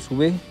 lo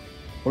subí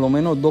por lo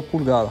menos 2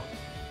 pulgadas.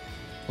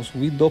 Lo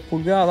subí 2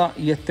 pulgadas,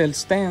 y este es el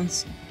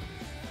stance.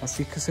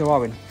 Así que se va a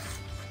ver.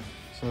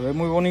 Se ve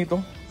muy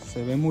bonito,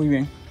 se ve muy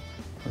bien.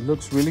 It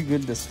looks really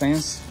good. The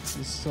stance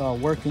is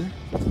working.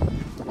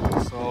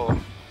 So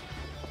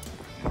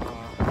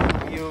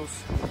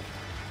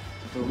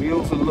the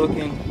wheels are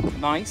looking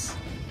nice.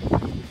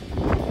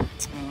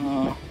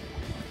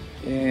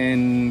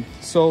 And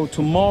so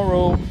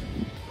tomorrow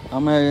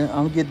I'm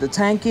gonna get the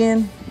tank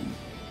in,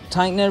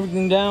 tighten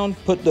everything down,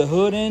 put the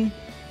hood in,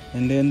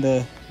 and then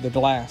the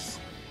glass,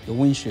 the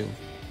windshield.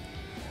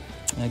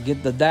 I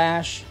get the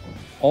dash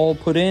all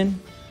put in,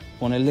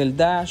 ponerle el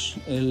dash,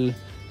 el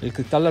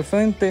cristal al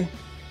frente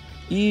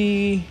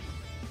y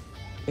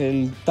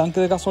el tanque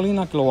de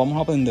gasolina, que lo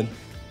vamos a prender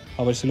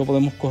a ver si lo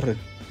podemos correr.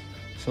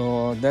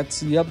 So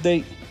that's the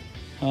update.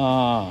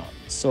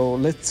 So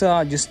let's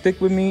just stick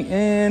with me,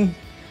 and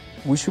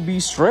we should be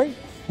straight.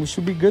 We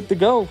should be good to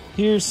go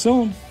here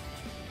soon.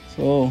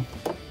 So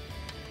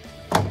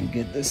let me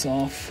get this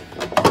off.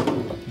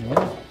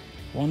 Yeah,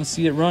 want to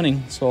see it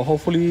running. So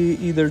hopefully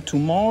either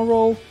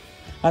tomorrow,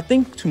 I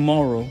think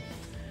tomorrow,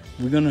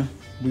 we're gonna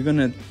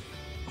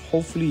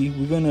hopefully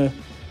we're gonna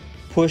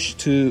push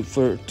to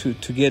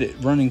get it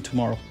running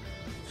tomorrow.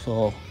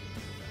 So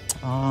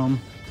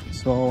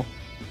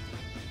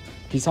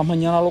quizás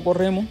mañana lo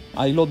corremos.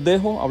 Ahí los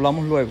dejo,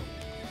 hablamos luego.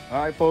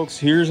 All right, folks,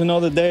 here's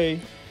another day,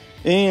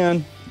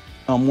 and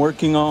I'm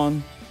working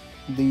on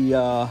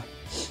the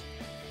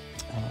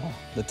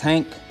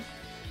tank.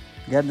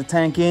 Got the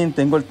tank in.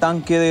 Tengo el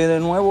tanque de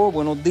nuevo.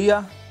 Buenos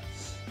días.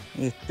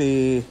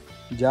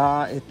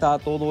 Ya está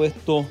todo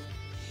esto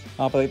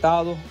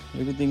apretado.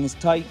 Everything is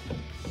tight.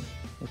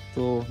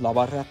 La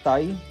barra está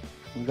ahí.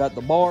 We got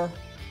the bar,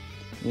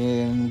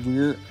 and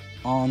we're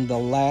on the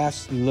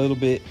last little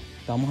bit.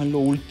 Estamos en lo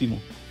último.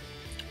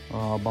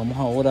 Vamos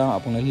ahora a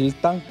ponerle el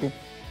tanque,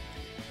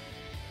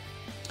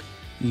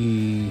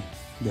 y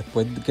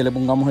después que le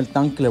pongamos el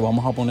tanque le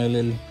vamos a poner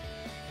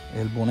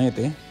el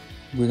bonete.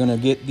 We're gonna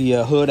get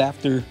the hood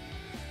after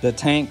the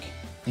tank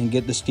and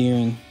get the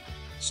steering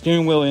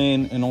wheel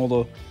in and all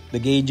the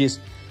gauges,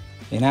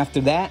 and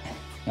after that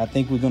I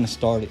think we're gonna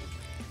start it.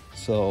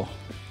 So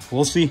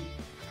we'll see.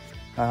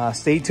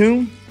 Stay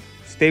tuned,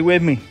 stay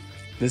with me.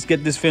 Let's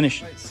get this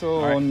finished. Right,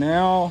 so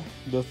now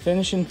the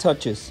finishing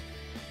touches.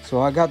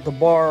 So I got the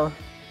bar,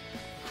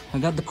 I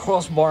got the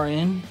crossbar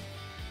in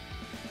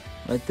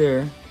right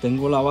there.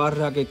 Tengo la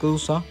barra que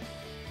cruza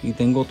y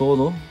tengo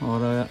todo.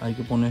 Ahora hay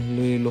que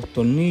ponerle los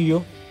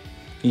tornillos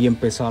y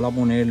empezar a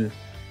poner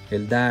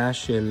el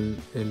dash,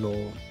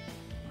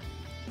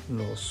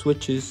 los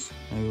switches.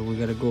 We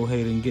gotta go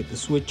ahead and get the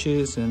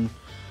switches and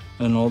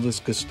all this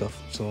good stuff.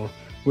 So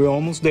we're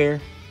almost there,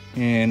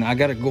 and I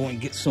gotta go and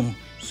get some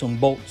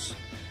bolts.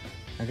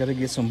 I gotta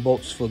get some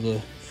bolts for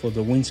the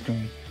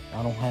windscreen.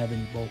 I don't have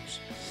any bolts.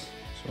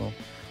 So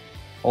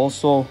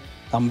also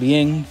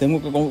también tengo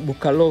que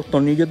buscar los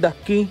tornillos de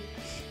aquí,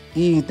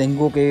 y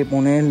tengo que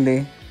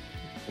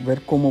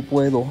ver cómo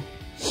puedo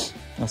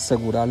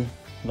asegurar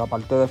la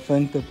parte de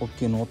frente,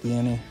 porque no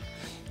tiene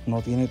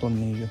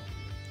tornillo.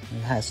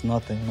 It has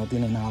nothing, no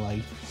tiene nada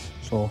ahí.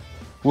 So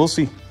we'll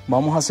see.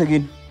 Vamos a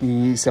seguir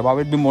y se va a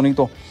ver bien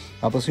bonito.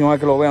 La próxima vez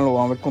que lo vean, lo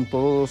van a ver con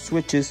todos los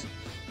switches,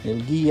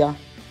 el guía,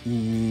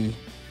 y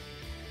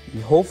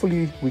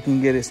hopefully we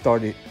can get it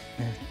started.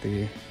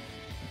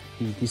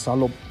 Y quizás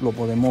lo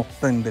podemos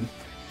prender.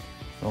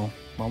 So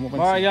vamos a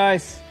pensar. All right,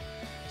 guys.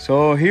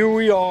 So here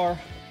we are.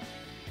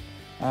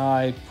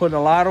 I put a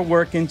lot of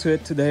work into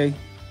it today.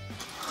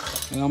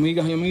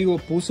 Amigas y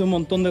amigos, puse un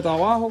montón de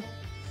trabajo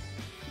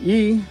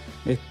y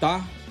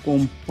está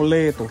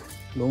completo.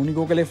 Lo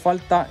único que le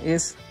falta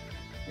es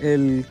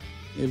el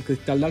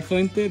cristal del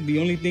frente. The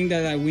only thing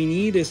that we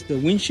need is the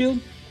windshield.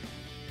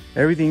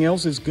 Everything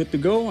else is good to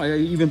go. I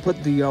even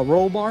put the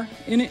roll bar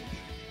in it.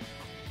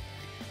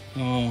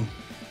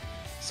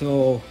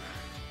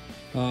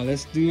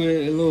 Let's do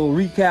a little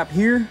recap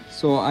here.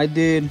 So I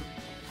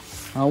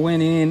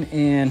went in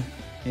and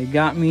it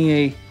got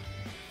me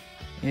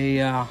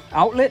a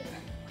outlet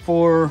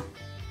for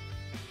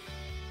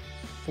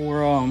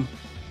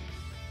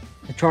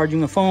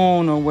charging a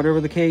phone or whatever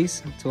the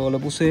case. So le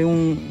puse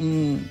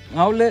un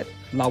outlet,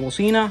 la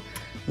bocina,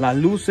 las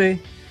luces,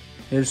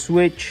 el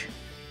switch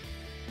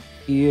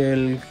y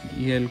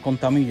el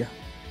contamilla.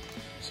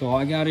 So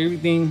I got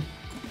everything,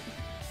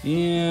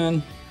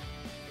 and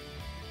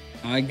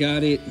I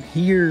got it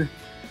here.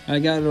 I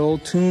got it all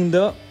tuned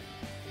up,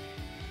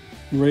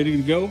 ready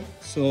to go.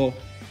 So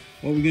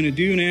what we're gonna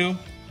do now,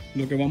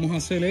 lo que vamos a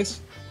hacer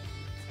es,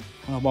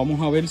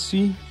 vamos a ver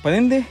si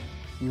prende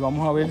y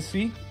vamos a ver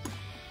si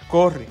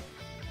corre,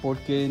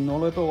 porque no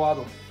lo he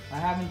probado. I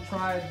haven't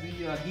tried the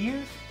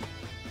gears,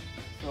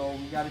 so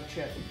we gotta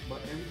check, but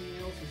everything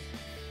else is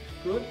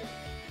good.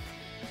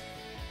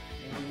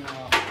 And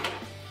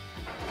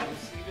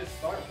let's see this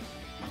start.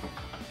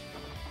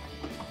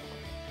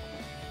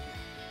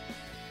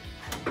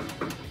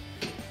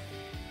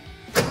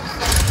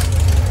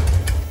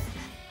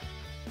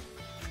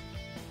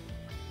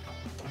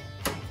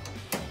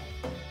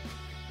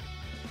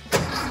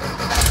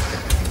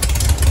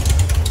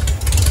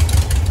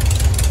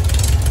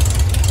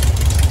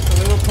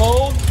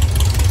 Un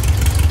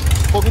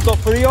poquito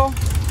frío.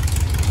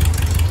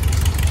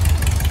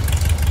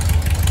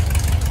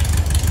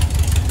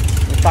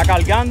 Está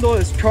cargando,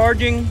 it's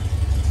charging.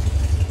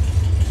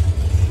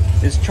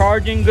 It's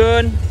charging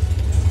good.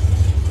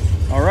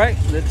 All right,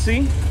 let's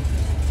see.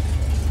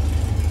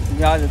 We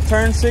got the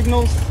turn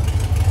signals.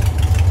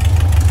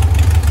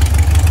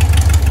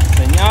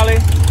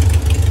 Señales.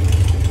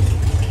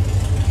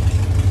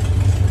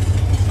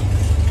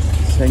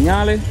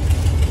 Señales.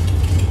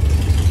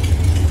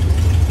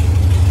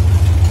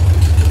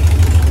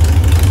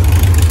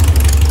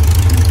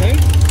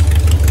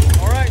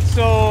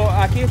 So,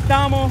 aquí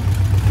estamos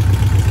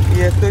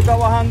y estoy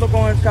trabajando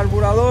con el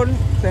carburador.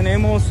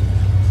 Tenemos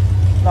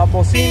las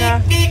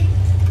bocinas,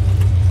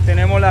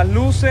 tenemos las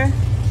luces,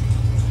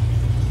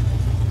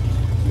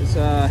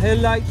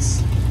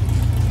 headlights,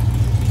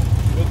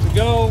 good to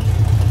go.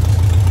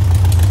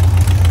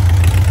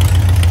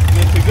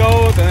 Good to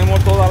go.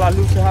 Tenemos todas las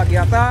luces aquí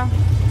atrás.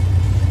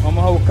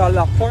 Vamos a buscar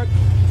las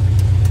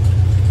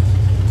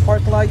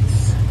park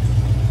lights.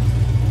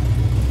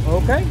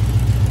 Ok,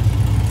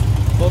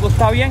 todo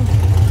está bien.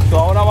 So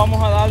ahora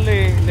vamos a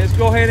darle, let's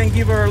go ahead and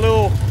give her a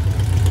little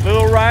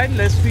ride.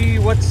 Let's see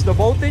what's the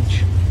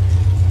voltage.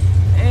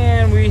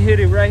 And we hit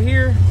it right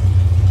here.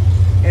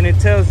 And it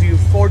tells you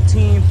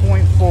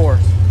 14.4.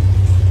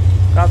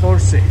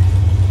 14.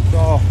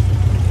 So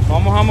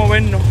vamos a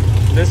movernos.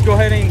 Let's go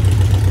ahead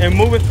and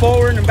move it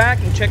forward and back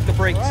and check the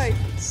brakes. All right.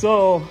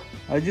 So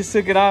I just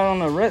took it out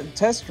on a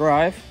test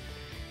drive,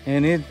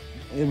 and it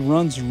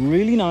runs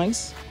really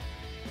nice.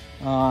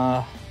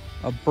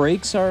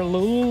 Brakes are a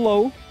little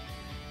low,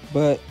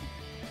 but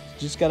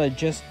just gotta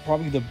adjust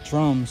probably the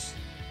drums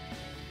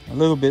a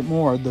little bit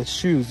more, the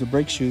shoes, the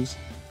brake shoes.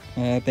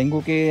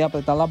 Tengo que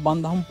apretar las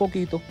bandas un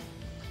poquito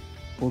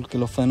porque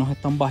los frenos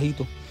están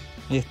bajitos.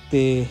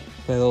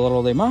 Pero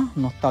lo demás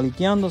no está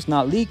liqueando, it's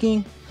not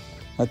leaking.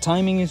 The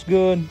timing is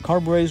good,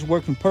 carburetor is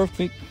working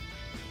perfect.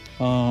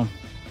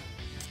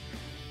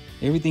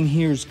 Everything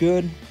here is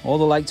good. All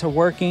the lights are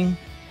working,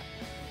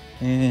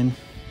 and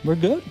we're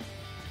good.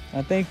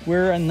 I think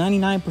we're at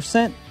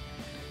 99%.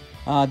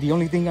 The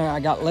only thing I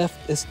got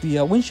left is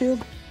the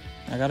windshield.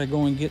 I gotta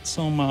go and get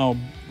some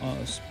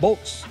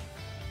bolts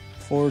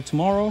for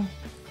tomorrow.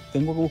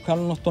 Tengo que buscar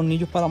unos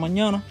tornillos para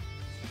mañana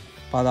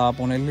para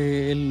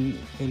ponerle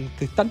el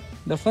cristal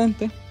de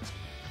frente.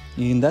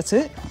 And that's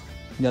it.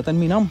 Ya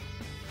terminamos.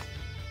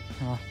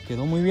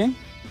 Quedó muy bien.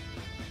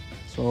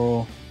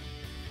 So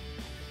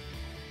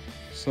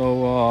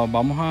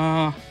vamos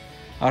a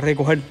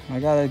recoger. I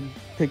gotta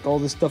pick all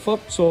this stuff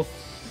up. So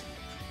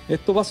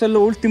esto va a ser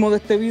lo último de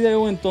este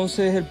video.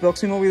 Entonces el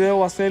próximo video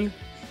va a ser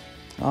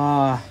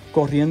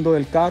corriendo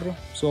el carro.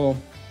 So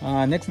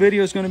next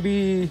video is going to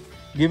be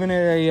giving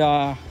it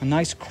a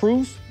nice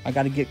cruise. I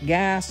got to get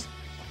gas,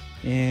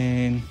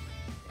 and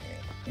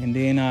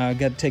then I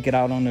got to take it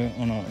out on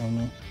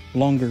a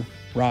longer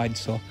ride.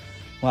 So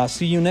I'll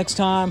see you next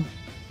time.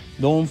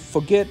 Don't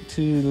forget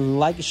to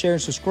like, share,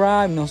 and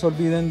subscribe. No se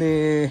olviden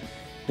de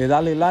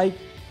darle like,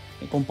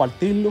 de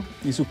compartirlo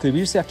y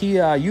suscribirse aquí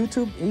a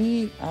YouTube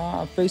y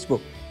a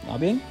Facebook. ¿Está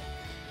bien?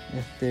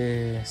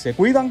 Se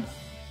cuidan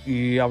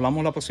y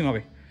hablamos la próxima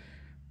vez.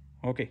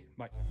 Ok,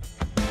 bye.